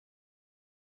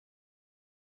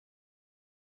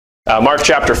Mark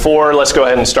chapter 4, let's go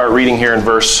ahead and start reading here in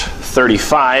verse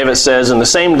 35. It says, "In the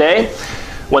same day,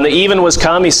 when the even was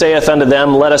come, he saith unto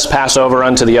them, Let us pass over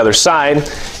unto the other side.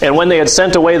 And when they had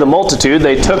sent away the multitude,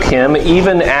 they took him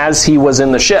even as he was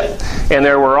in the ship. And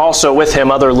there were also with him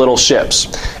other little ships.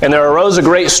 And there arose a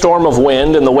great storm of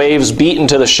wind, and the waves beat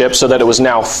into the ship, so that it was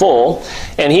now full.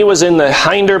 And he was in the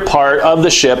hinder part of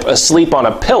the ship, asleep on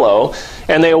a pillow.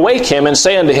 And they awake him, and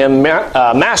say unto him,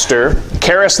 Master,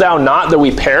 carest thou not that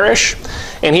we perish?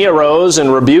 And he arose,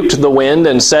 and rebuked the wind,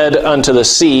 and said unto the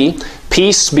sea,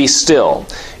 Peace, be still.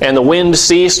 And the wind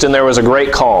ceased, and there was a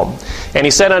great calm. And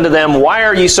he said unto them, Why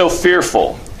are ye so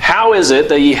fearful? How is it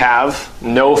that ye have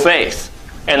no faith?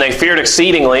 And they feared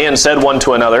exceedingly, and said one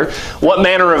to another, What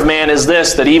manner of man is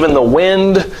this, that even the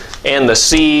wind and the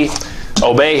sea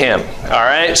obey him? All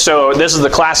right, so this is the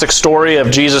classic story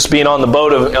of Jesus being on the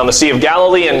boat on the Sea of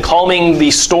Galilee and calming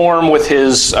the storm with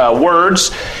his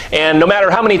words. And no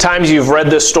matter how many times you've read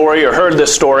this story or heard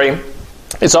this story,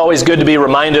 it's always good to be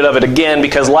reminded of it again,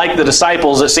 because like the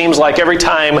disciples, it seems like every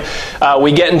time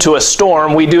we get into a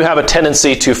storm, we do have a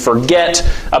tendency to forget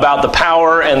about the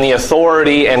power and the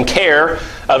authority and care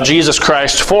of Jesus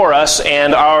Christ for us,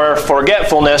 and our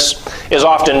forgetfulness is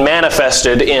often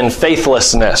manifested in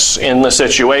faithlessness in the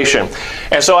situation.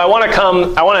 And so I want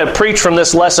to preach from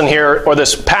this lesson here, or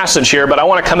this passage here, but I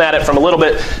want to come at it from a little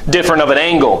bit different of an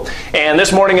angle. And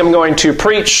this morning I'm going to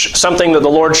preach something that the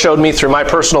Lord showed me through my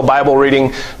personal Bible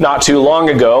reading not too long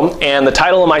ago, and the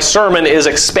title of my sermon is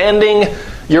Expanding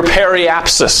Your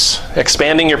Periapsis.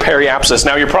 Expanding your periapsis.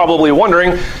 Now you're probably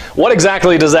wondering, what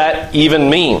exactly does that even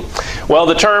mean? Well,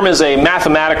 the term is a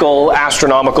mathematical,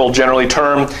 astronomical, generally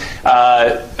term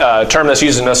that's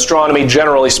used in astronomy,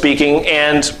 generally speaking.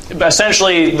 And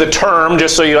essentially the term,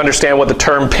 just so you understand what the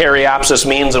term periapsis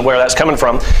means and where that's coming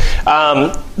from,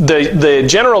 the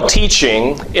general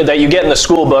teaching that you get in the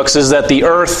school books is that the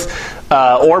Earth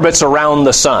orbits around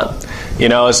the sun. You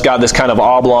know, it's got this kind of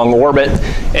oblong orbit,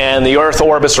 and the Earth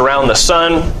orbits around the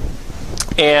sun,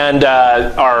 and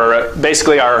our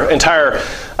entire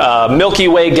Milky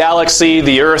Way galaxy,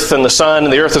 the Earth and the Sun,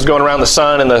 and the Earth is going around the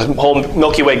Sun, and the whole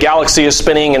Milky Way galaxy is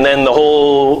spinning, and then the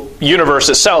whole universe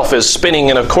itself is spinning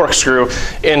in a corkscrew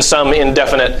in some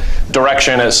indefinite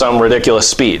direction at some ridiculous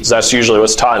speeds. That's usually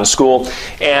what's taught in school.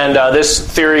 And this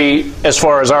theory, as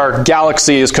far as our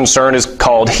galaxy is concerned, is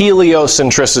called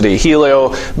heliocentricity.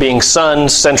 Helio being sun,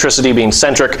 centricity being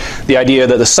centric. The idea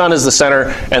that the sun is the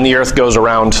center, and the Earth goes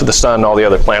around the sun, all the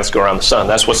other planets go around the sun.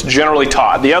 That's what's generally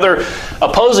taught. The other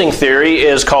opposing theory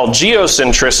is called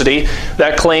geocentricity,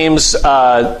 that claims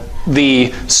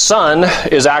the sun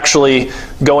is actually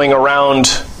going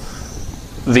around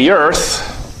the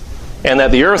Earth, and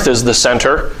that the Earth is the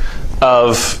center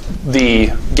of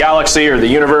the galaxy or the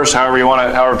universe,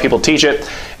 however people teach it,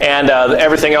 and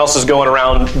everything else is going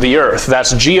around the Earth.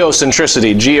 That's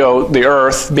geocentricity. Geo, the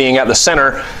Earth, being at the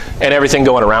center, and everything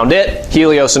going around it.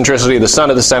 Heliocentricity, the sun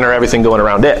at the center, everything going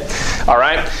around it. All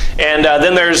right? And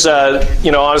then there's,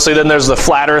 honestly, then there's the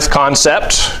flat Earth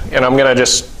concept, and I'm going to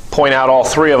just point out all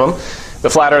three of them. The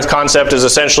flat Earth concept is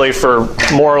essentially, for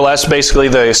more or less, basically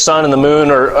the sun and the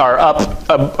moon are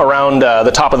up around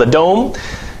the top of the dome,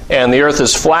 and the Earth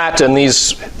is flat, and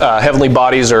these heavenly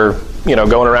bodies are,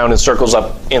 going around in circles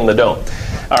up in the dome.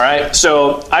 All right,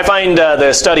 so I find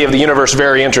the study of the universe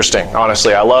very interesting,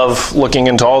 honestly. I love looking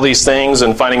into all these things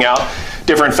and finding out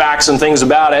different facts and things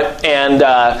about it. And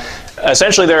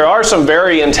essentially there are some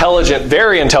very intelligent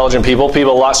people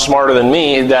a lot smarter than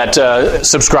me, that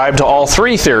subscribe to all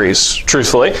three theories,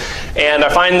 truthfully. And I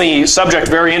find the subject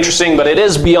very interesting, but it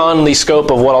is beyond the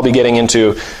scope of what I'll be getting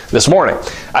into this morning.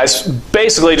 I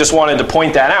basically just wanted to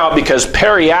point that out because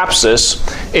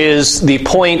periapsis is the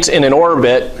point in an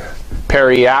orbit.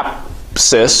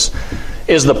 Periapsis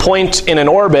is the point in an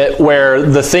orbit where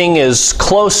the thing is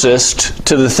closest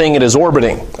to the thing it is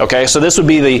orbiting. Okay, so this would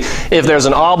be if there's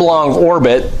an oblong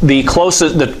orbit, the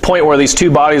point where these two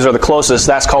bodies are the closest,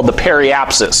 that's called the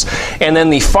periapsis. And then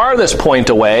the farthest point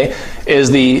away is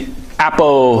the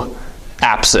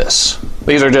apoapsis.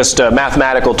 These are just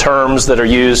mathematical terms that are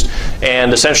used,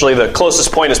 and essentially the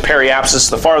closest point is periapsis,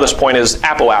 the farthest point is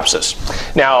apoapsis.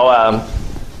 Now,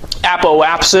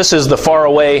 apoapsis is the far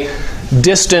away,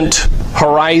 distant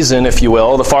horizon, if you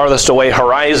will, the farthest away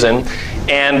horizon,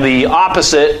 and the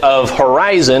opposite of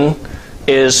horizon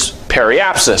is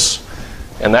periapsis.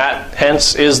 And that,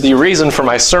 hence, is the reason for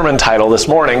my sermon title this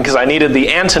morning, because I needed the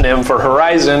antonym for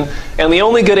horizon, and the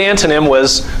only good antonym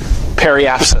was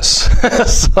periapsis.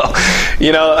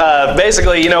 So,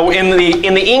 basically,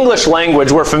 in the English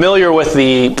language, we're familiar with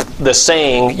the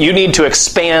saying, you need to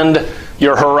expand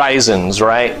your horizons,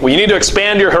 right? Well, you need to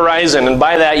expand your horizon, and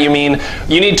by that you mean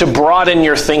you need to broaden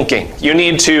your thinking. You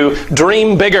need to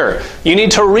dream bigger. You need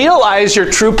to realize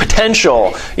your true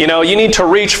potential. You need to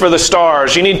reach for the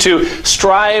stars. You need to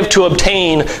strive to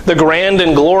obtain the grand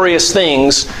and glorious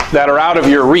things that are out of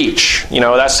your reach.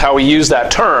 That's how we use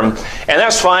that term. And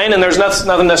that's fine, and there's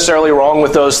nothing necessarily wrong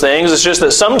with those things. It's just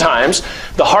that sometimes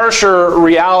the harsher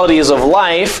realities of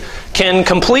life can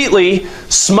completely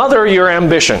smother your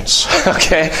ambitions,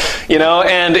 okay?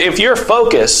 And if your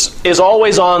focus is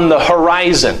always on the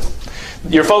horizon,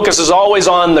 your focus is always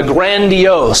on the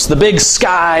grandiose, the big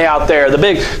sky out there,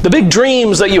 the big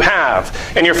dreams that you have,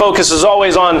 and your focus is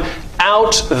always on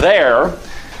out there,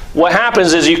 what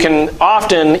happens is you can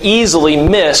often easily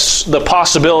miss the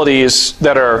possibilities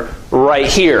that are right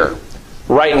here,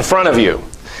 right in front of you.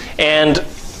 And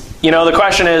the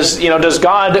question is, does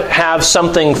God have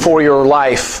something for your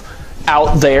life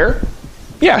out there?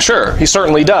 Yeah, sure, He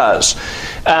certainly does.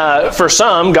 For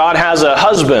some, God has a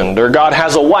husband or God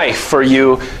has a wife for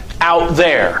you out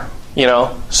there,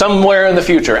 somewhere in the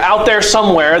future. Out there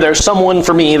somewhere, there's someone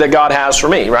for me that God has for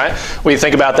me, right? We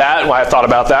think about that. Well, I thought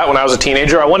about that when I was a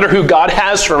teenager. I wonder who God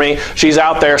has for me. She's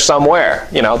out there somewhere,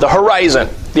 the horizon,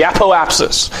 the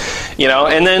Periapsis.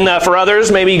 And then for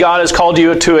others, maybe God has called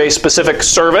you to a specific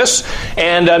service,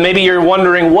 and maybe you're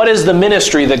wondering, what is the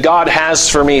ministry that God has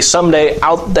for me someday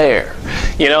out there?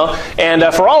 And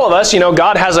for all of us,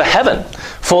 God has a heaven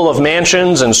full of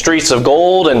mansions and streets of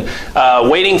gold and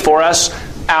waiting for us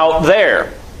out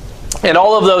there. And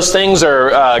all of those things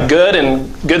are good and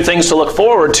good things to look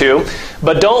forward to,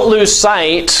 but don't lose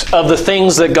sight of the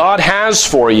things that God has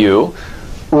for you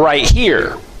right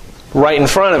here, right in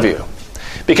front of you.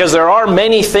 Because there are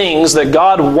many things that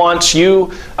God wants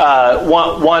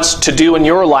to do in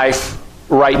your life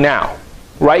right now.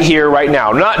 Right here, right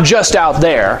now. Not just out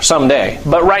there someday,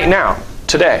 but right now,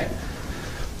 today.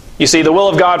 You see, the will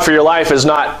of God for your life is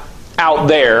not out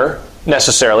there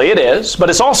necessarily. It is, but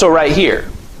it's also right here.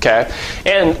 Okay?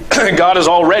 And God is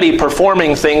already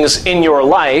performing things in your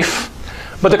life,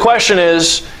 but the question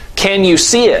is, can you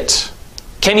see it?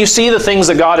 Can you see the things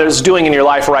that God is doing in your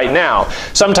life right now?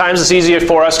 Sometimes it's easier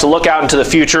for us to look out into the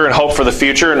future and hope for the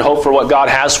future and hope for what God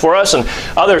has for us. And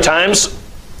other times,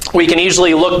 we can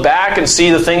easily look back and see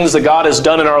the things that God has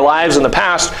done in our lives in the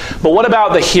past. But what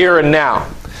about the here and now?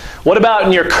 What about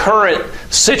in your current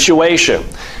situation?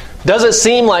 Does it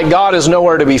seem like God is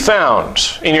nowhere to be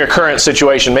found in your current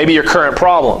situation, maybe your current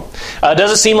problem?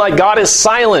 Does it seem like God is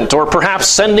silent or perhaps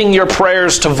sending your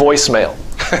prayers to voicemail?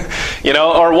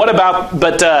 Or what about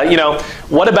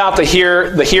the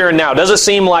here and now? Does it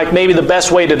seem like maybe the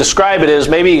best way to describe it is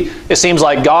maybe it seems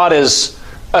like God is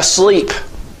asleep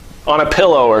on a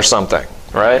pillow or something,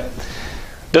 right?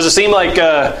 Does it seem like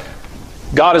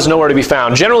God is nowhere to be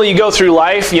found? Generally, you go through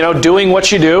life, doing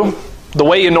what you do, the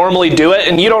way you normally do it,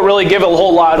 and you don't really give a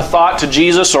whole lot of thought to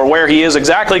Jesus or where He is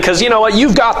exactly, because you know what?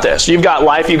 You've got this. You've got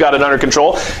life. You've got it under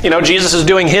control. Jesus is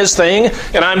doing His thing,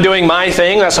 and I'm doing my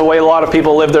thing. That's the way a lot of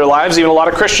people live their lives. Even a lot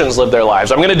of Christians live their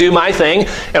lives. I'm going to do my thing,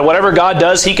 and whatever God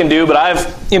does, He can do, but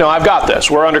I've got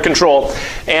this. We're under control.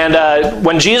 And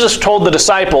when Jesus told the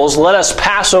disciples, let us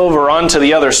pass over onto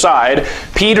the other side,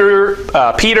 Peter,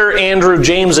 Andrew,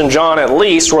 James, and John at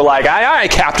least were like, aye, aye,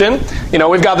 Captain.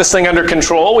 We've got this thing under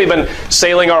control. We've been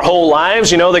sailing our whole lives.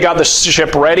 They got the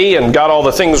ship ready and got all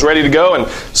the things ready to go and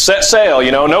set sail,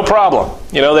 no problem.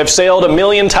 They've sailed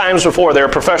 1,000,000 times before. They're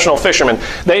professional fishermen.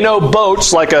 They know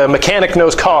boats like a mechanic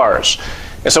knows cars.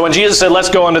 And so when Jesus said, let's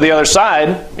go onto the other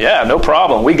side, yeah, no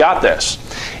problem. We got this.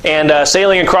 And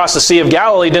sailing across the Sea of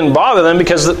Galilee didn't bother them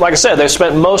because, like I said, they've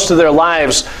spent most of their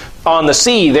lives on the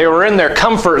sea. They were in their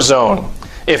comfort zone,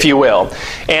 if you will.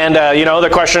 And, the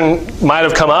question might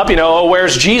have come up,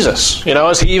 where's Jesus?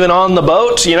 Is He even on the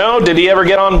boat? Did He ever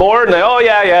get on board? And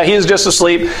yeah, He's just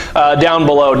asleep down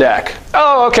below deck.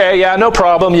 Oh, okay, yeah, no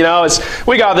problem.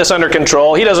 We got this under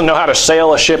control. He doesn't know how to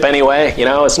sail a ship anyway.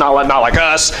 It's not like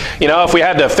us. If we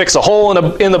had to fix a hole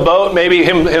in the boat, maybe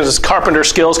his carpenter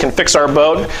skills can fix our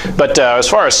boat. But as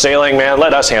far as sailing, man,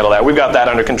 let us handle that. We've got that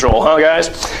under control, huh, guys?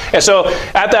 And so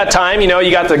at that time, you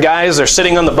got the guys, they're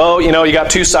sitting on the boat. You got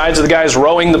two sides of the guys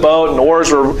rowing the boat, and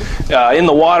oars were in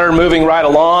the water, moving right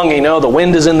along. The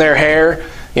wind is in their hair.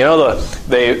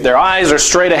 Their eyes are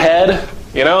straight ahead.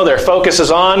 Their focus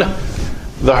is on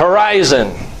the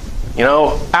horizon,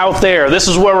 out there. This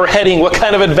is where we're heading. What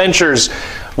kind of adventures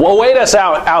will await us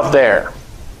out there?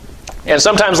 And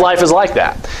sometimes life is like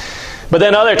that. But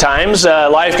then other times,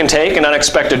 life can take an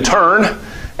unexpected turn,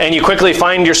 and you quickly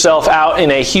find yourself out in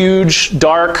a huge,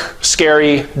 dark,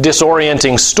 scary,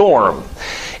 disorienting storm.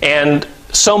 And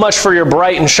so much for your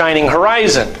bright and shining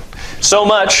horizon. So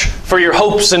much for your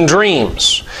hopes and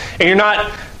dreams. And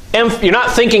you're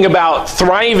not thinking about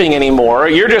thriving anymore.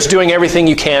 You're just doing everything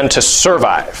you can to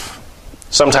survive.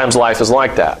 Sometimes life is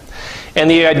like that. And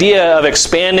the idea of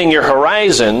expanding your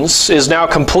horizons is now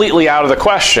completely out of the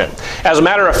question. As a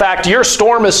matter of fact, your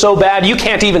storm is so bad you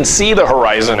can't even see the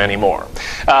horizon anymore.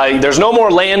 There's no more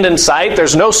land in sight.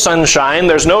 There's no sunshine.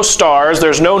 There's no stars.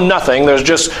 There's no nothing. There's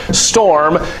just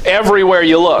storm everywhere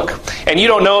you look. And you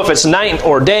don't know if it's night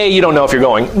or day. You don't know if you're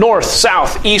going north,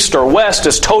 south, east, or west.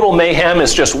 It's total mayhem.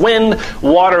 It's just wind,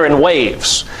 water, and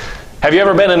waves. Have you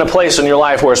ever been in a place in your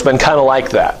life where it's been kind of like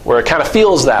that, where it kind of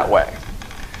feels that way?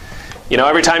 You know,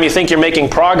 every time you think you're making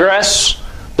progress,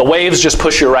 the waves just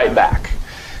push you right back.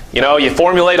 You know, you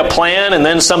formulate a plan and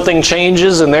then something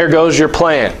changes and there goes your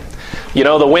plan. You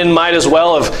know, the wind might as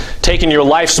well have taken your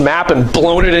life's map and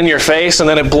blown it in your face, and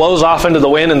then it blows off into the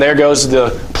wind and there goes the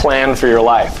plan for your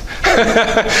life.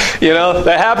 You know,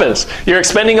 that happens. You're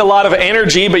expending a lot of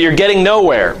energy, but you're getting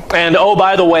nowhere. And oh,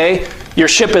 by the way, your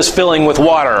ship is filling with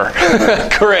water.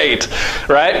 Great,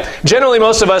 right? Generally,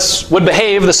 most of us would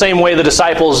behave the same way the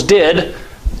disciples did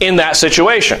in that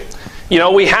situation. You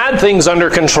know, we had things under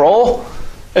control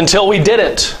until we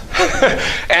didn't.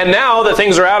 And now that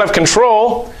things are out of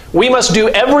control, we must do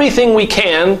everything we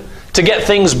can to get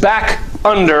things back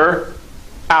under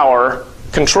our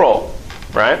control,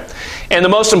 right? And the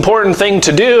most important thing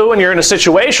to do when you're in a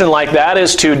situation like that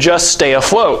is to just stay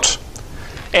afloat.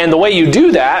 And the way you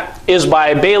do that is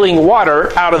by bailing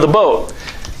water out of the boat.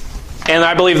 And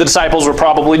I believe the disciples were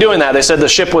probably doing that. They said the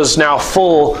ship was now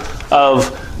full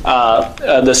of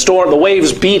the storm. The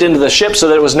waves beat into the ship so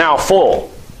that it was now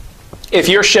full. If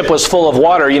your ship was full of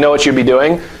water, you know what you'd be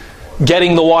doing?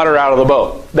 Getting the water out of the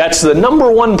boat. That's the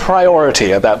number one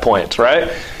priority at that point,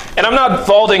 right? And I'm not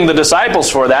faulting the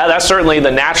disciples for that. That's certainly the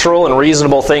natural and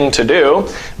reasonable thing to do.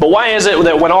 But why is it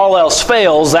that when all else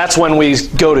fails, that's when we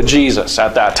go to Jesus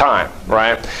at that time,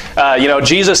 right?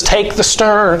 Jesus, take the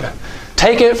stern.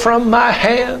 Take it from my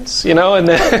hands, you know, and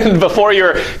then before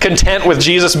you're content with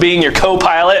Jesus being your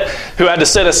co-pilot who had to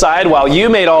sit aside while you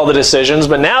made all the decisions,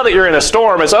 but now that you're in a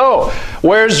storm, it's, oh,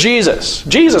 where's Jesus?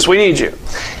 Jesus, we need you.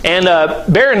 And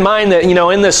bear in mind that, you know,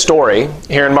 in this story,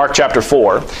 here in Mark chapter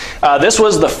 4, this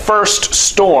was the first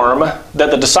storm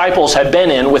that the disciples had been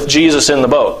in with Jesus in the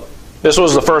boat. This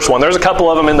was the first one. There's a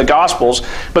couple of them in the Gospels,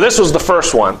 but this was the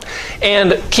first one.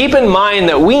 And keep in mind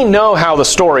that we know how the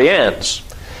story ends.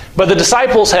 But the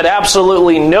disciples had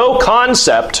absolutely no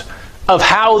concept of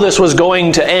how this was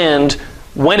going to end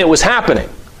when it was happening,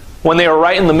 when they were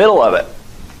right in the middle of it.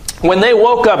 When they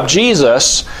woke up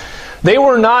Jesus, they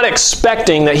were not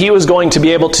expecting that he was going to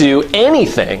be able to do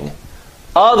anything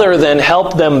other than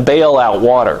help them bail out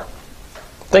water.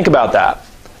 Think about that.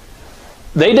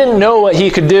 They didn't know what he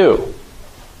could do.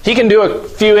 He can do a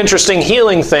few interesting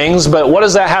healing things, but what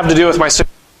does that have to do with my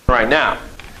situation right now?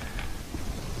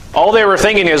 All they were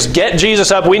thinking is, get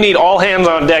Jesus up. We need all hands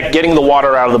on deck getting the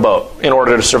water out of the boat in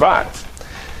order to survive.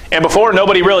 And before,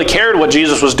 nobody really cared what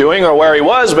Jesus was doing or where he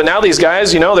was. But now these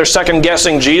guys, you know, they're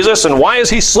second-guessing Jesus. And why is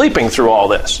he sleeping through all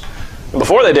this? And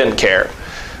before, they didn't care.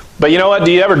 But you know what?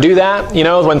 Do you ever do that? You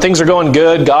know, when things are going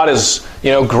good, God is,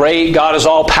 you know, great. God is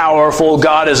all-powerful.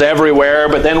 God is everywhere.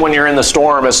 But then when you're in the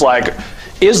storm, it's like,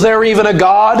 is there even a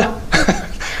God?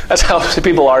 That's how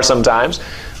people are sometimes.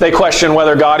 They question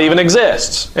whether God even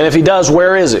exists. And if he does,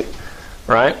 where is he?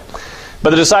 Right?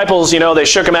 But the disciples, you know, they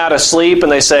shook him out of sleep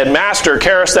and they said, Master,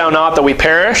 carest thou not that we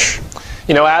perish?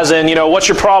 You know, as in, you know, what's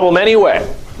your problem anyway?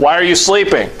 Why are you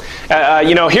sleeping?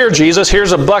 Here, Jesus,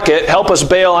 here's a bucket. Help us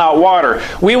bail out water.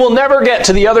 We will never get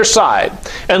to the other side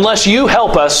unless you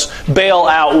help us bail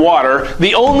out water.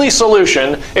 The only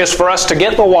solution is for us to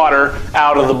get the water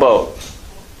out of the boat.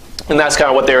 And that's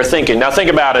kind of what they were thinking. Now think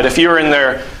about it. If you were in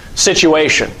their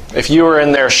situation, if you were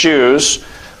in their shoes,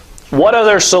 what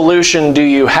other solution do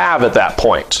you have at that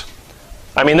point?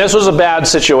 I mean, this was a bad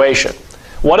situation.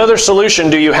 What other solution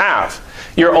do you have?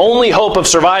 Your only hope of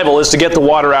survival is to get the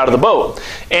water out of the boat.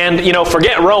 And, you know,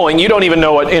 forget rowing. You don't even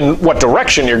know in what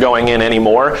direction you're going in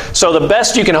anymore. So the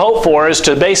best you can hope for is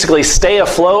to basically stay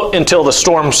afloat until the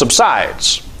storm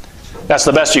subsides. That's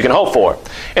the best you can hope for.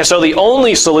 And so the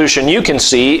only solution you can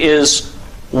see is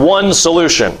one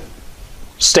solution.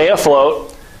 Stay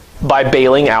afloat by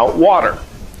bailing out water.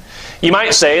 You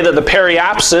might say that the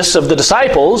periapsis of the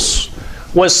disciples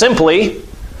was simply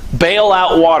bail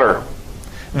out water.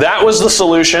 That was the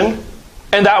solution,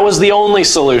 and that was the only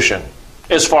solution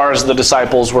as far as the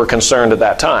disciples were concerned at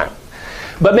that time.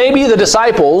 But maybe the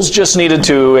disciples just needed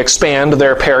to expand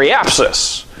their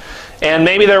periapsis. And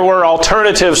maybe there were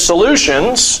alternative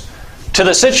solutions to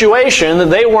the situation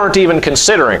that they weren't even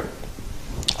considering.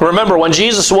 Remember, when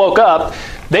Jesus woke up,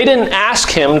 they didn't ask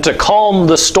him to calm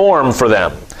the storm for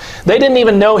them. They didn't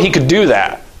even know he could do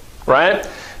that, right?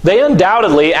 They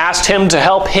undoubtedly asked him to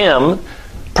help him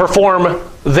perform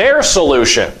their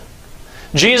solution.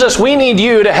 Jesus, we need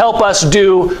you to help us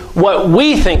do what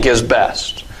we think is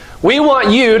best. We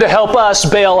want you to help us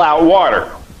bail out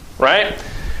water, right?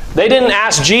 They didn't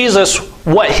ask Jesus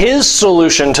what his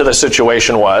solution to the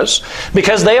situation was,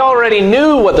 because they already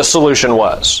knew what the solution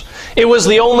was. It was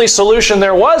the only solution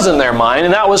there was in their mind,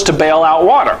 and that was to bail out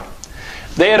water.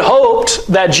 They had hoped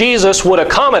that Jesus would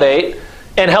accommodate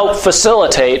and help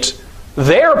facilitate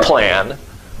their plan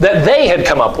that they had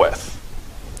come up with.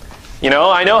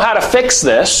 I know how to fix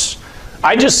this.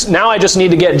 I just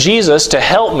need to get Jesus to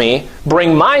help me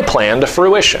bring my plan to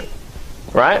fruition.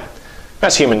 Right?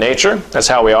 That's human nature. That's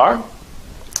how we are.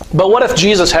 But what if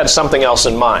Jesus had something else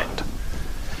in mind?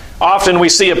 Often we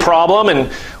see a problem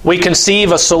and we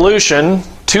conceive a solution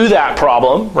to that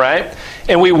problem, right?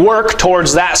 And we work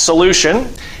towards that solution,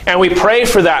 and we pray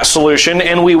for that solution,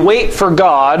 and we wait for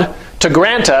God to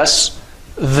grant us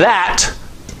that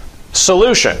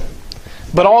solution.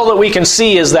 But all that we can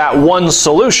see is that one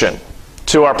solution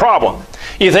to our problem.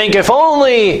 You think, if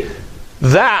only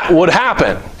that would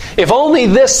happen, if only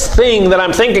this thing that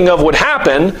I'm thinking of would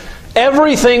happen,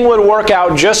 everything would work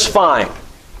out just fine,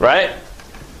 right?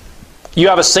 You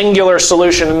have a singular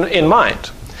solution in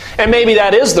mind. And maybe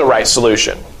that is the right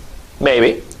solution.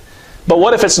 Maybe. But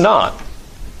what if it's not?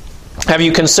 Have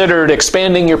you considered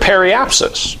expanding your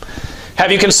periapsis?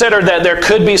 Have you considered that there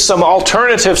could be some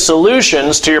alternative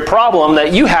solutions to your problem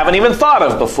that you haven't even thought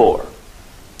of before?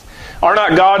 Are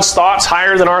not God's thoughts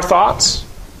higher than our thoughts?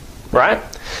 Right?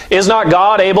 Is not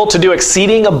God able to do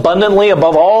exceeding abundantly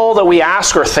above all that we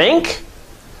ask or think?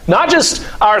 Not just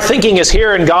our thinking is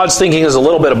here and God's thinking is a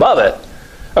little bit above it.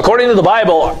 According to the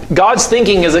Bible, God's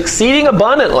thinking is exceeding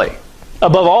abundantly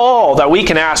above all that we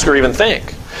can ask or even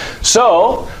think.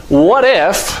 So, what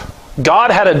if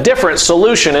God had a different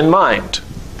solution in mind?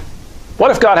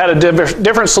 What if God had a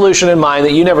different solution in mind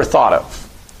that you never thought of?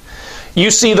 You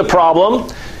see the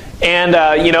problem, and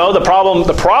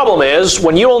the problem is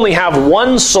when you only have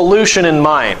one solution in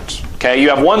mind. Okay, you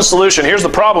have one solution. Here's the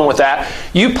problem with that.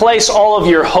 You place all of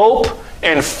your hope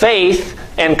and faith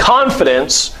and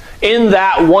confidence in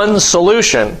that one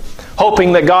solution,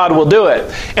 hoping that God will do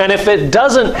it. And if it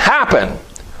doesn't happen,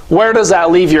 where does that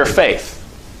leave your faith?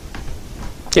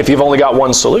 If you've only got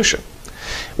one solution.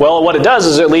 Well, what it does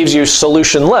is it leaves you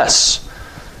solutionless.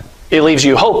 It leaves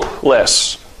you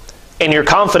hopeless. And your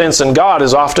confidence in God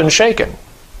is often shaken.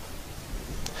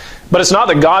 But it's not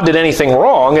that God did anything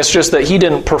wrong, it's just that He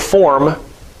didn't perform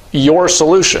your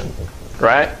solution,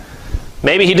 right?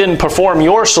 Maybe He didn't perform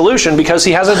your solution because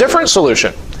He has a different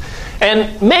solution.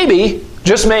 And maybe,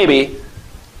 just maybe,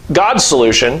 God's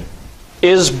solution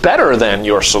is better than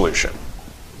your solution,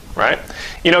 right?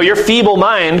 Your feeble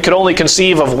mind could only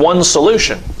conceive of one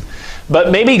solution.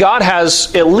 But maybe God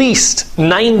has at least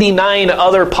 99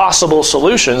 other possible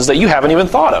solutions that you haven't even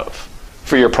thought of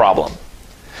for your problem.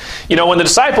 When the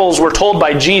disciples were told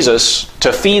by Jesus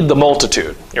to feed the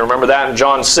multitude, you remember that in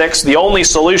John 6, the only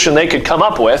solution they could come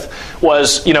up with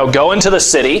was, go into the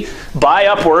city, buy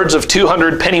upwards of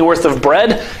 200 pennyworth of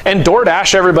bread, and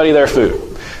DoorDash everybody their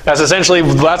food. That's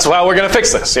how we're going to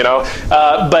fix this,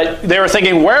 But they were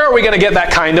thinking, where are we going to get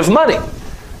that kind of money?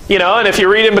 And if you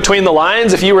read in between the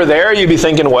lines, if you were there, you'd be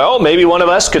thinking, well, maybe one of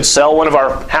us could sell one of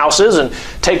our houses and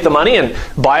take the money and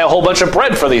buy a whole bunch of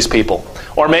bread for these people.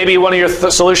 Or maybe one of your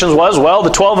solutions was, well, the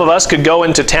 12 of us could go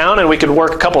into town and we could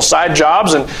work a couple side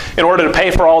jobs in order to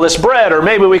pay for all this bread. Or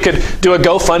maybe we could do a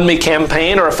GoFundMe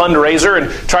campaign or a fundraiser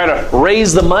and try to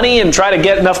raise the money and try to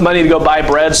get enough money to go buy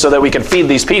bread so that we can feed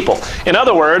these people. In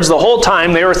other words, the whole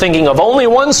time they were thinking of only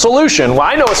one solution. Well,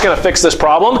 I know what's going to fix this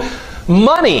problem.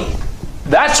 Money.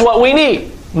 That's what we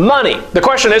need. Money. The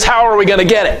question is, how are we going to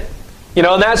get it?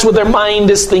 And that's what their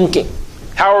mind is thinking.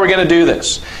 How are we going to do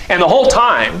this? And the whole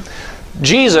time,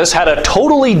 Jesus had a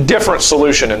totally different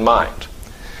solution in mind.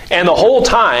 And the whole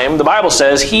time, the Bible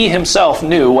says, He Himself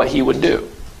knew what He would do.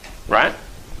 Right?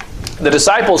 The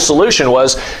disciples' solution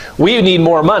was, we need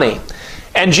more money.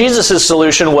 And Jesus'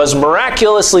 solution was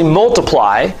miraculously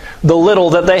multiply the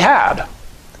little that they had.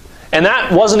 And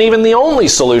that wasn't even the only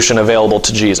solution available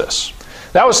to Jesus.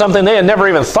 That was something they had never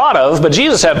even thought of, but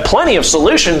Jesus had plenty of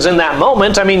solutions in that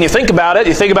moment. I mean, you think about it,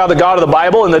 you think about the God of the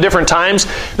Bible and the different times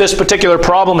this particular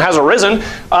problem has arisen.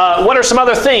 What are some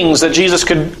other things that Jesus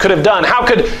could have done? How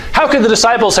could the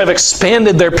disciples have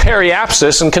expanded their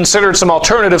periapsis and considered some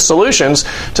alternative solutions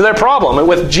to their problem and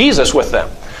with Jesus with them?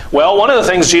 Well, one of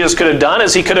the things Jesus could have done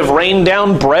is He could have rained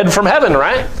down bread from heaven,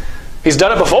 right? He's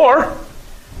done it before.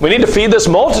 We need to feed this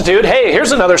multitude. Hey,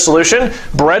 here's another solution.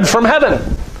 Bread from heaven.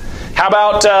 How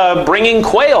about bringing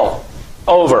quail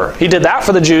over? He did that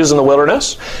for the Jews in the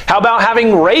wilderness. How about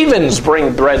having ravens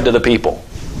bring bread to the people?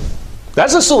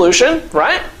 That's a solution,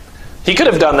 right? He could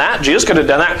have done that. Jesus could have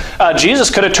done that.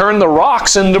 Jesus could have turned the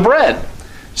rocks into bread.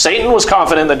 Satan was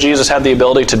confident that Jesus had the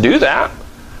ability to do that.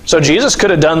 So Jesus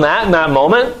could have done that in that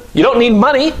moment. You don't need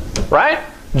money, right?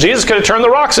 Jesus could have turned the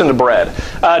rocks into bread.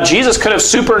 Jesus could have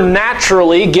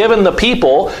supernaturally given the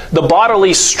people the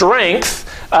bodily strength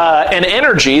and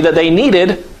energy that they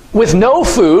needed with no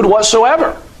food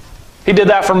whatsoever. He did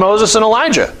that for Moses and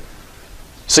Elijah.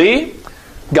 See?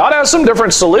 God has some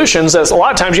different solutions that a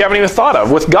lot of times you haven't even thought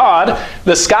of. With God,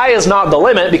 the sky is not the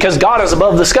limit because God is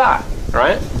above the sky,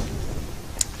 right?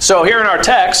 So here in our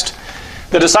text,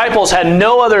 the disciples had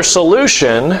no other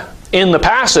solution in the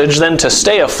passage than to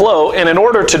stay afloat. And in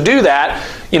order to do that,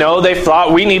 they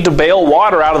thought we need to bail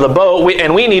water out of the boat,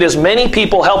 and we need as many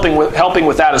people helping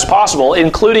with that as possible,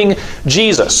 including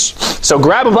Jesus. So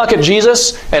grab a bucket,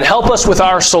 Jesus, and help us with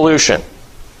our solution.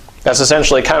 That's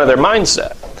essentially kind of their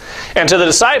mindset. And to the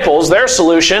disciples, their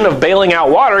solution of bailing out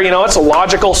water, it's a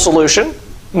logical solution.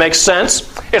 Makes sense.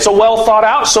 It's a well thought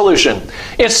out solution.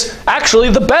 It's actually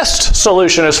the best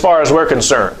solution as far as we're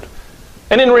concerned.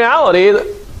 And in reality,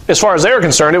 as far as they're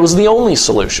concerned, it was the only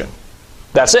solution.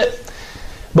 That's it.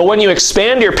 But when you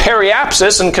expand your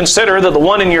periapsis and consider that the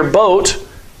one in your boat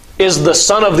is the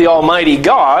Son of the Almighty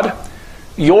God,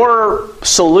 your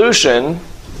solution,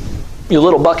 your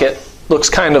little bucket, looks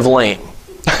kind of lame.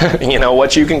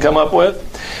 What you can come up with?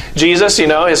 Jesus, he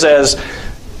says,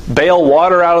 bail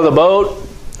water out of the boat.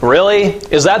 Really?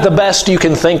 Is that the best you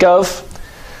can think of?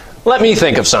 Let me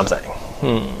think of something.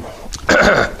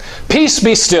 Peace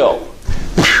be still.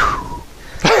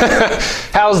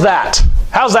 How's that?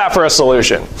 How's that for a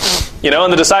solution?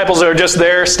 And the disciples are just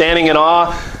there standing in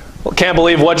awe. Can't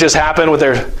believe what just happened with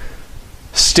their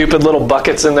stupid little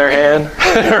buckets in their hand.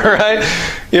 Right?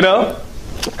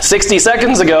 60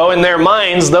 seconds ago, in their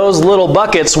minds, those little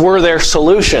buckets were their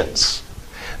solutions.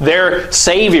 Their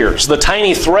saviors, the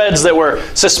tiny threads that were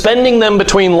suspending them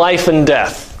between life and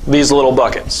death, these little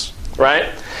buckets,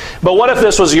 right? But what if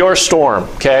this was your storm,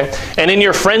 okay? And in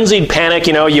your frenzied panic,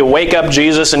 you wake up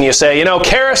Jesus and you say,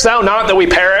 carest thou not that we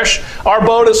perish? Our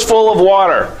boat is full of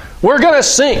water. We're going to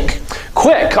sink.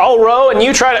 Quick, I'll row and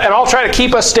I'll try to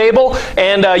keep us stable,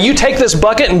 and you take this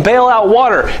bucket and bail out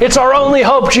water. It's our only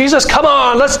hope, Jesus. Come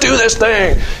on, let's do this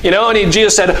thing. And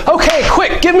Jesus said, okay,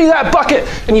 quick, give me that bucket.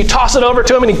 And you toss it over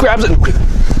to him and he grabs it and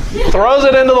throws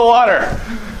it into the water.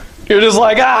 You're just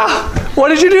like, what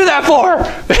did you do that for?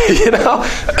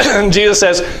 And Jesus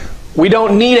says, we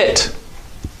don't need it.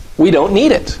 We don't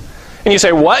need it. And you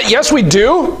say, what? Yes, we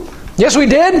do. Yes, we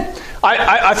did.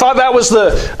 I thought that was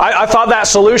I thought that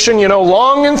solution,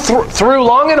 long and through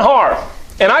long and hard.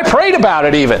 And I prayed about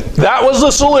it even. That was the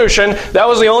solution. That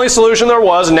was the only solution there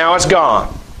was, and now it's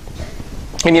gone.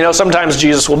 And sometimes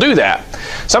Jesus will do that.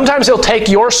 Sometimes he'll take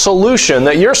your solution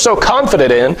that you're so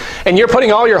confident in, and you're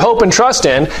putting all your hope and trust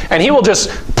in, and he will just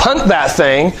punt that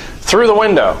thing through the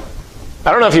window.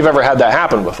 I don't know if you've ever had that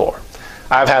happen before.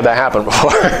 I've had that happen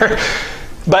before.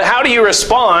 But how do you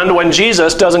respond when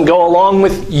Jesus doesn't go along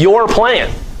with your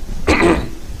plan?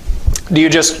 Do you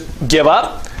just give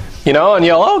up, and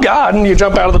yell, oh God, and you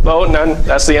jump out of the boat, and then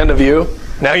that's the end of you?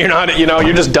 Now you're not,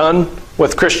 you're just done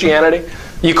with Christianity?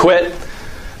 You quit?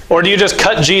 Or do you just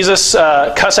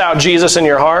cuss out Jesus in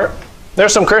your heart?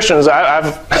 There's some Christians, I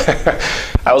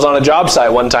was on a job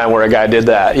site one time where a guy did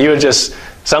that. He would just,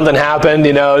 something happened,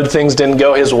 things didn't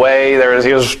go his way.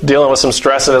 He was dealing with some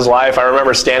stress in his life. I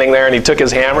remember standing there and he took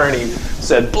his hammer and he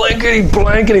said, blankety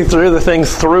blank, and he threw the thing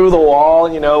through the wall,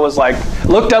 and, was like,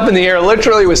 looked up in the air,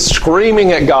 literally was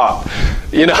screaming at God.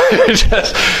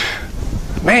 Just,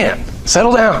 man,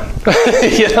 settle down.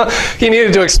 He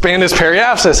needed to expand his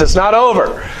periapsis. It's not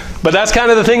over. But that's kind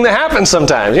of the thing that happens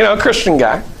sometimes. Christian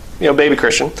guy, baby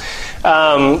Christian.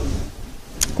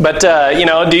 But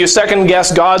do you second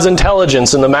guess God's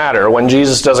intelligence in the matter when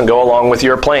Jesus doesn't go along with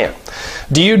your plan?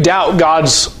 Do you doubt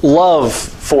God's love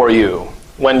for you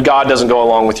when God doesn't go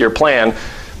along with your plan?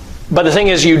 But the thing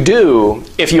is, you do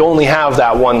if you only have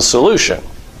that one solution.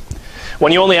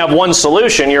 When you only have one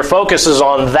solution, your focus is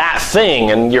on that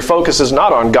thing, and your focus is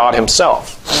not on God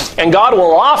himself. And God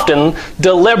will often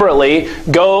deliberately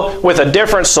go with a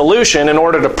different solution in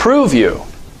order to prove you,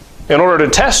 in order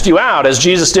to test you out, as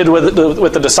Jesus did with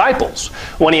the disciples,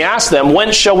 when he asked them,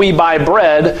 whence shall we buy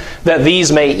bread that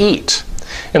these may eat?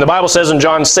 And the Bible says in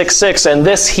John 6:6, and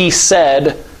this he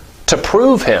said to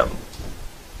prove him.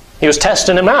 He was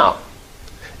testing him out.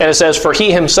 And it says, for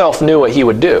he himself knew what he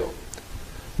would do.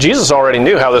 Jesus already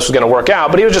knew how this was going to work out,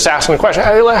 but he was just asking the question,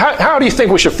 how do you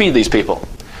think we should feed these people?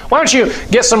 Why don't you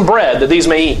get some bread that these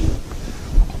may eat?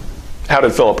 How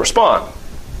did Philip respond?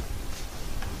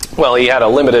 Well, he had a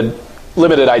limited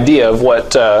idea of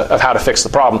of how to fix the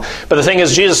problem. But the thing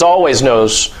is, Jesus always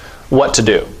knows what to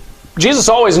do. Jesus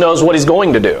always knows what he's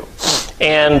going to do.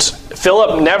 And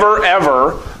Philip never,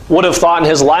 ever would have thought in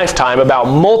his lifetime about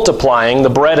multiplying the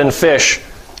bread and fish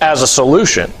as a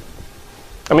solution.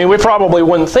 I mean, we probably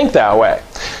wouldn't think that way.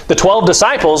 The 12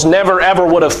 disciples never, ever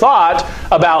would have thought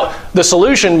about the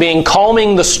solution being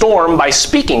calming the storm by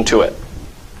speaking to it.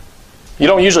 You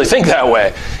don't usually think that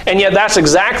way. And yet that's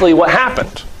exactly what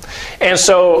happened. And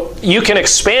so you can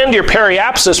expand your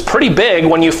periapsis pretty big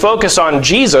when you focus on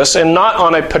Jesus and not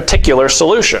on a particular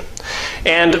solution.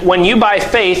 And when you by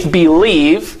faith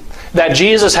believe that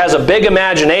Jesus has a big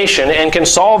imagination and can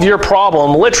solve your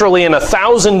problem literally in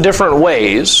 1,000 different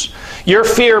ways, your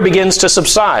fear begins to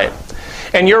subside.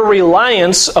 And your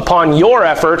reliance upon your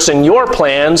efforts and your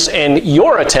plans and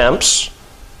your attempts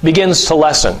begins to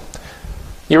lessen.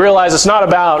 You realize it's not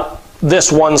about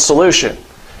this one solution.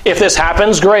 If this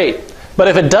happens, great. But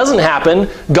if it doesn't happen,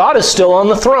 God is still on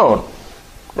the throne.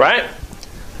 Right?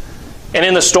 And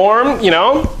in the storm,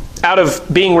 out of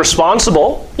being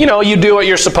responsible, you do what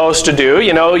you're supposed to do.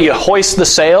 You hoist the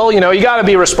sail. You got to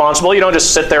be responsible. You don't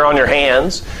just sit there on your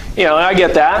hands. I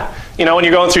get that. When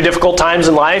you're going through difficult times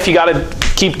in life, you got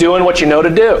to keep doing what you know to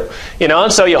do.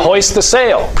 And so you hoist the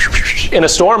sail in a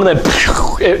storm, and then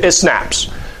it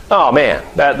snaps. Oh man,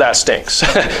 that stinks.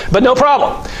 But no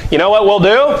problem. You know what we'll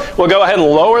do? We'll go ahead and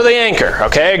lower the anchor.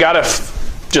 Okay, got to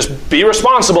just be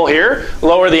responsible here.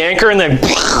 Lower the anchor, and then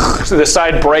the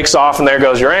side breaks off, and there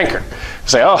goes your anchor. You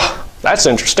say, oh, that's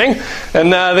interesting.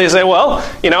 And they say, well,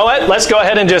 you know what? Let's go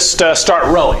ahead and just start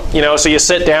rowing. So you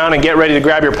sit down and get ready to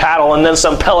grab your paddle, and then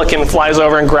some pelican flies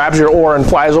over and grabs your oar and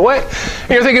flies away. And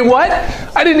you're thinking, what?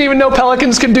 I didn't even know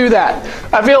pelicans could do that.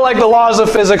 I feel like the laws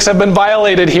of physics have been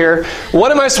violated here.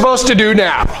 What am I supposed to do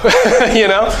now?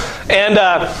 And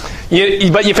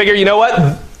but you figure, you know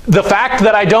what? The fact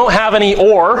that I don't have any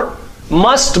oar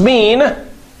must mean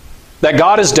that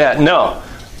God is dead. No.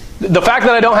 The fact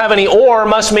that I don't have any oar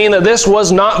must mean that this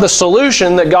was not the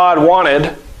solution that God wanted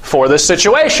for this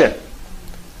situation.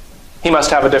 He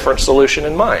must have a different solution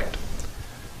in mind.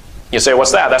 You say,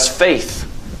 what's that? That's faith.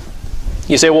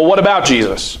 You say, well, what about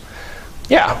Jesus?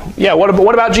 Yeah, what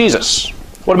about Jesus?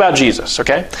 What about Jesus,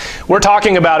 okay? We're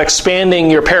talking about expanding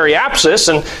your periapsis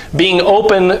and being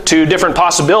open to different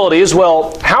possibilities.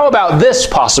 Well, how about this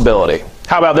possibility?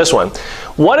 How about this one?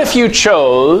 What if you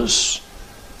chose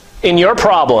in your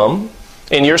problem,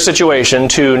 in your situation,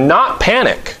 to not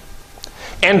panic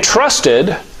and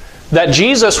trusted that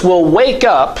Jesus will wake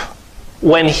up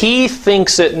when he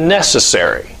thinks it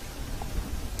necessary?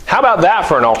 How about that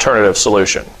for an alternative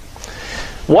solution?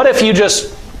 What if you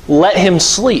just let him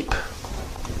sleep?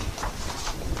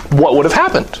 What would have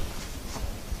happened?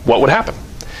 What would happen?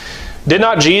 Did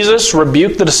not Jesus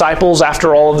rebuke the disciples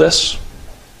after all of this?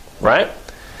 Right?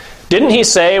 Didn't he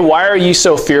say, why are you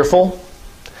so fearful?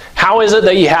 How is it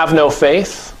that you have no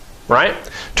faith? Right?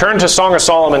 Turn to Song of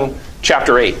Solomon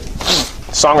chapter 8.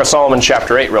 Song of Solomon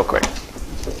chapter 8 real quick.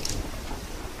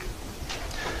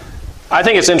 I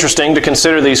think it's interesting to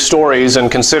consider these stories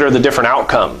and consider the different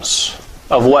outcomes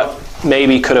of what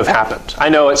maybe could have happened. I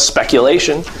know it's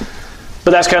speculation,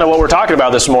 but that's kind of what we're talking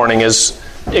about this morning, is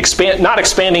not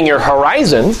expanding your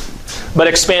horizon, but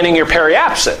expanding your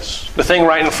periapsis, the thing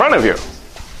right in front of you.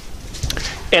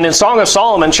 And in Song of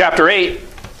Solomon chapter 8,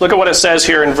 look at what it says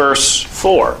here in verse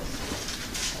 4.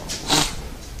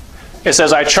 It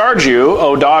says, I charge you,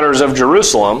 O daughters of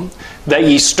Jerusalem, that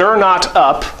ye stir not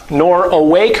up, nor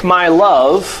awake my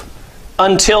love,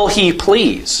 until he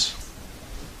please.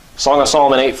 Song of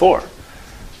Solomon 8:4.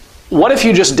 What if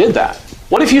you just did that?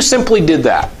 What if you simply did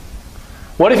that?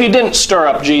 What if you didn't stir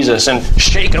up Jesus and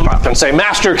shake him up and say,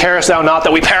 Master, carest thou not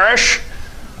that we perish?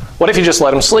 What if you just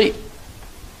let him sleep?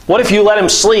 What if you let him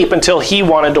sleep until he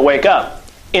wanted to wake up,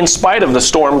 in spite of the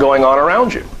storm going on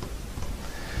around you?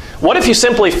 What if you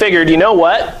simply figured, you know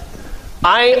what?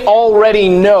 I already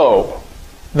know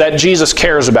that Jesus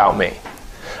cares about me.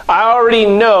 I already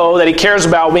know that he cares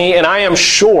about me, and I am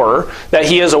sure that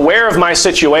he is aware of my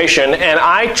situation, and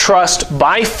I trust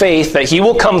by faith that he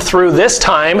will come through this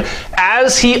time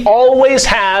as he always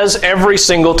has every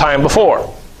single time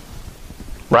before.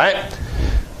 Right?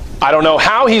 I don't know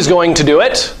how he's going to do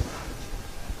it,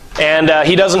 and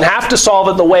he doesn't have to solve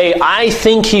it the way I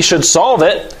think he should solve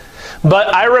it,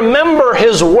 but I remember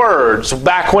his words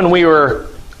back when we were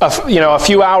a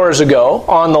few hours ago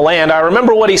on the land, I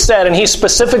remember what he said, and he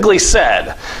specifically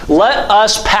said, let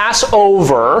us pass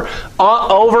over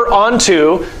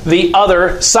onto the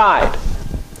other side.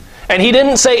 And he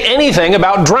didn't say anything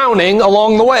about drowning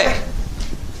along the way.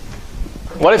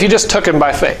 What if you just took him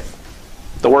by faith?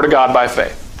 The Word of God by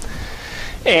faith.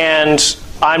 And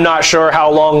I'm not sure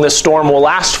how long this storm will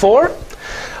last for.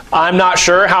 I'm not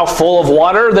sure how full of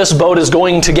water this boat is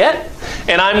going to get.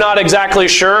 And I'm not exactly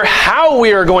sure how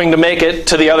we are going to make it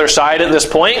to the other side at this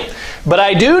point. But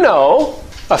I do know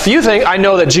a few things. I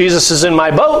know that Jesus is in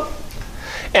my boat.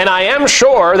 And I am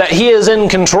sure that He is in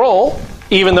control,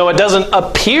 even though it doesn't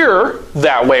appear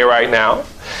that way right now.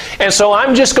 And so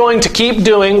I'm just going to keep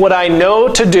doing what I know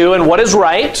to do and what is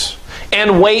right,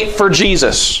 and wait for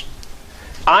Jesus.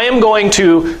 I am going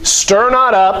to stir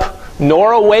not up,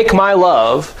 nor awake my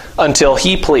love, until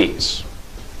He please.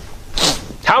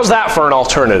 How's that for an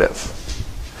alternative?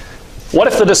 What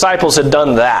if the disciples had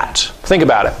done that? Think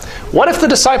about it. What if the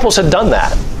disciples had done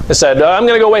that? They said, I'm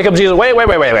going to go wake up Jesus. Wait.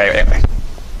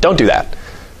 Don't do that.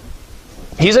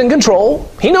 He's in control.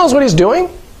 He knows what He's doing.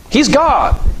 He's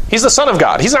God. He's the Son of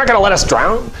God. He's not going to let us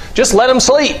drown. Just let Him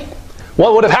sleep.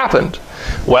 What would have happened?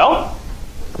 Well,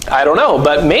 I don't know,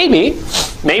 but maybe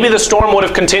the storm would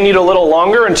have continued a little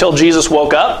longer until Jesus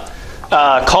woke up,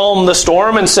 calmed the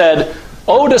storm, and said,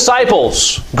 "O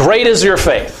disciples, great is your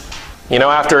faith."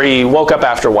 After He woke up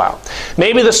after a while.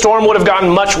 Maybe the storm would have gotten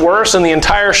much worse and the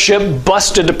entire ship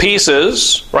busted to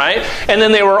pieces, right? And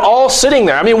then they were all sitting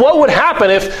there. What would happen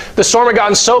if the storm had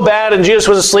gotten so bad and Jesus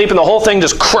was asleep and the whole thing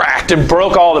just cracked and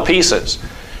broke all to pieces?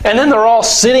 And then they're all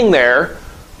sitting there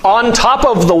on top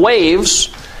of the waves,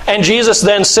 and Jesus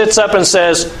then sits up and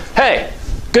says, "Hey,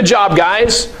 good job,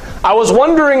 guys. I was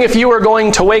wondering if you were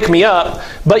going to wake me up,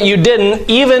 but you didn't,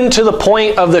 even to the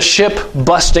point of the ship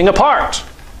busting apart.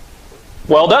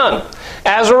 Well done.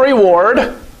 As a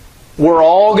reward, we're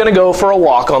all going to go for a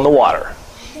walk on the water."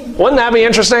 Wouldn't that be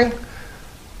interesting?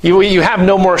 You have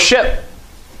no more ship.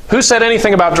 Who said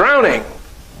anything about drowning?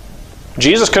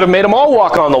 Jesus could have made them all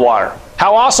walk on the water.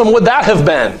 How awesome would that have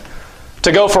been?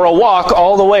 To go for a walk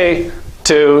all the way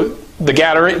to the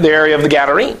area of the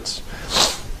Gadarenes.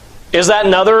 Is that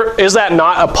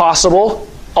not a possible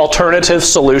alternative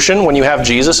solution when you have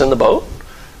Jesus in the boat?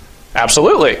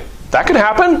 Absolutely. That could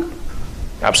happen.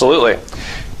 Absolutely.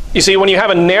 You see, when you have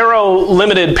a narrow,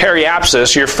 limited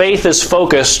periapsis, your faith is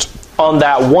focused on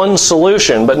that one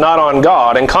solution, but not on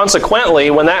God. And consequently,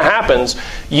 when that happens,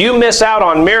 you miss out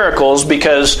on miracles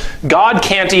because God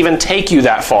can't even take you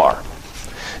that far.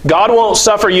 God won't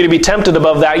suffer you to be tempted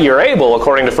above that you're able,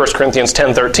 according to 1 Corinthians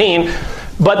 10:13.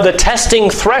 But the testing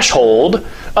threshold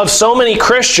of so many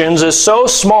Christians is so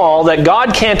small that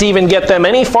God can't even get them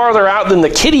any farther out than the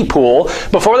kiddie pool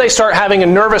before they start having a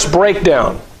nervous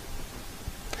breakdown.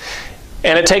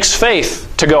 And it takes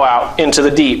faith to go out into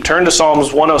the deep. Turn to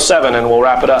Psalms 107 and we'll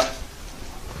wrap it up.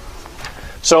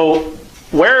 So,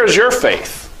 where is your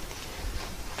faith?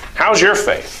 How's your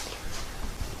faith?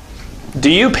 Do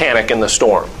you panic in the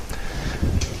storm?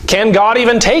 Can God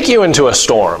even take you into a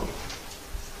storm?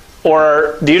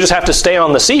 Or do you just have to stay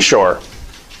on the seashore?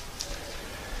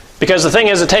 Because the thing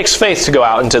is, it takes faith to go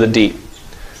out into the deep.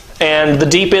 And the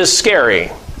deep is scary.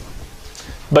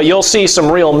 But you'll see some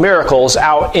real miracles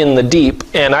out in the deep.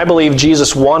 And I believe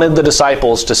Jesus wanted the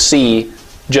disciples to see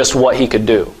just what He could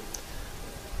do.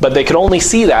 But they could only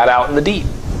see that out in the deep.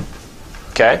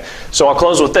 Okay? So I'll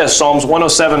close with this. Psalms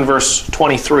 107 verse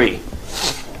 23.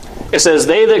 It says,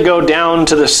 "They that go down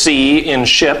to the sea in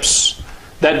ships,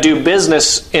 that do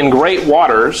business in great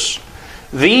waters,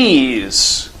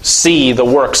 these see the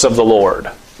works of the Lord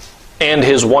and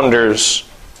His wonders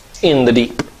in the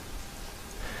deep."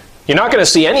 You're not going to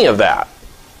see any of that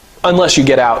unless you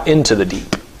get out into the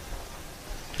deep.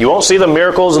 You won't see the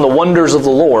miracles and the wonders of the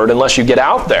Lord unless you get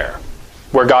out there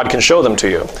where God can show them to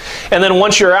you. And then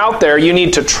once you're out there, you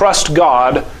need to trust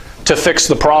God to fix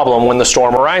the problem when the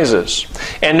storm arises.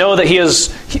 And know that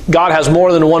God has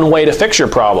more than one way to fix your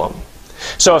problem.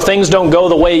 So if things don't go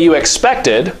the way you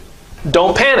expected,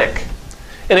 don't panic.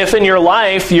 And if in your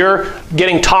life you're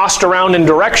getting tossed around in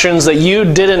directions that you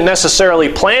didn't necessarily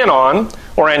plan on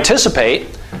or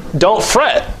anticipate, don't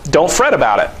fret. Don't fret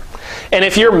about it. And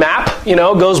if your map,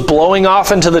 goes blowing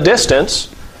off into the distance,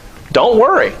 don't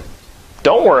worry.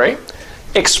 Don't worry.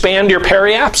 Expand your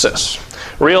periapsis.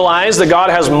 Realize that God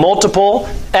has multiple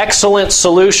excellent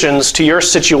solutions to your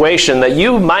situation that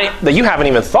you haven't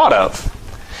even thought of.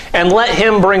 And let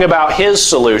Him bring about His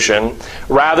solution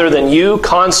rather than you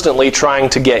constantly trying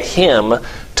to get Him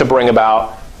to bring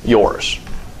about yours.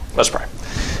 Let's pray.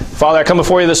 Father, I come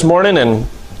before you this morning and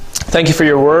Thank you for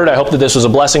your word. I hope that this was a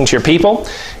blessing to your people.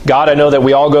 God, I know that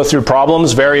we all go through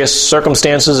problems, various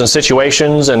circumstances and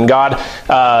situations, and God,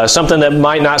 something that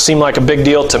might not seem like a big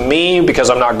deal to me because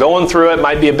I'm not going through it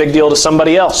might be a big deal to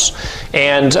somebody else.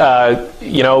 And,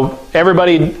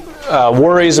 everybody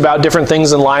worries about different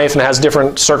things in life and has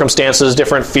different circumstances,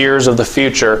 different fears of the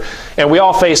future. And we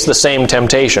all face the same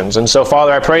temptations. And so,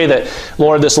 Father, I pray that,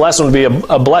 Lord, this lesson would be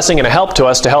a blessing and a help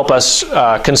to help us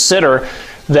consider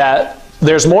that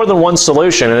there's more than one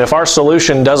solution, and if our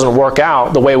solution doesn't work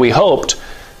out the way we hoped,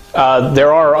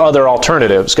 there are other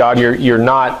alternatives. God, you're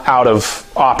not out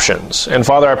of options. And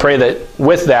Father, I pray that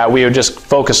with that, we would just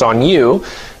focus on you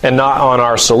and not on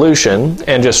our solution,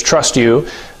 and just trust you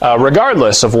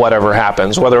regardless of whatever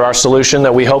happens, whether our solution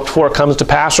that we hoped for comes to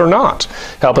pass or not.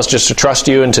 Help us just to trust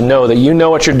you and to know that you know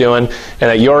what you're doing and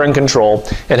that you're in control.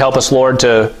 And help us, Lord,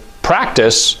 to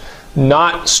practice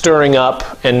not stirring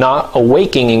up and not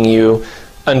awakening you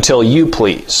until you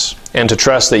please, and to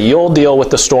trust that you'll deal with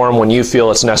the storm when you feel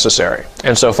it's necessary.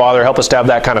 And so, Father, help us to have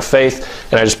that kind of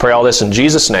faith, and I just pray all this in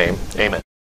Jesus' name. Amen.